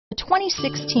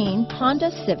2016 Honda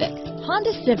Civic.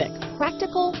 Honda Civic,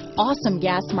 practical, awesome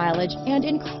gas mileage, and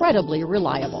incredibly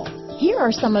reliable. Here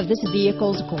are some of this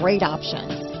vehicle's great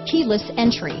options: keyless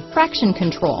entry, traction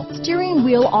control, steering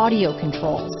wheel audio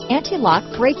controls, anti-lock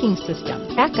braking system,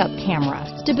 backup camera,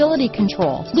 stability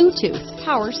control, Bluetooth,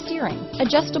 power steering,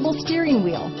 adjustable steering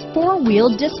wheel,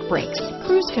 four-wheel disc brakes,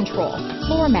 cruise control,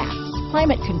 floor mats,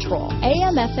 climate control,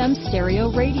 AM/FM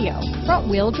stereo radio,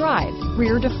 front-wheel drive,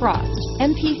 rear defrost,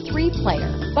 MP3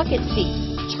 player, bucket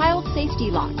seats, child safety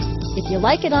locks. If you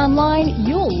like it online,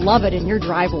 you'll love it in your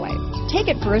driveway. Take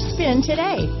it for a spin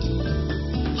today.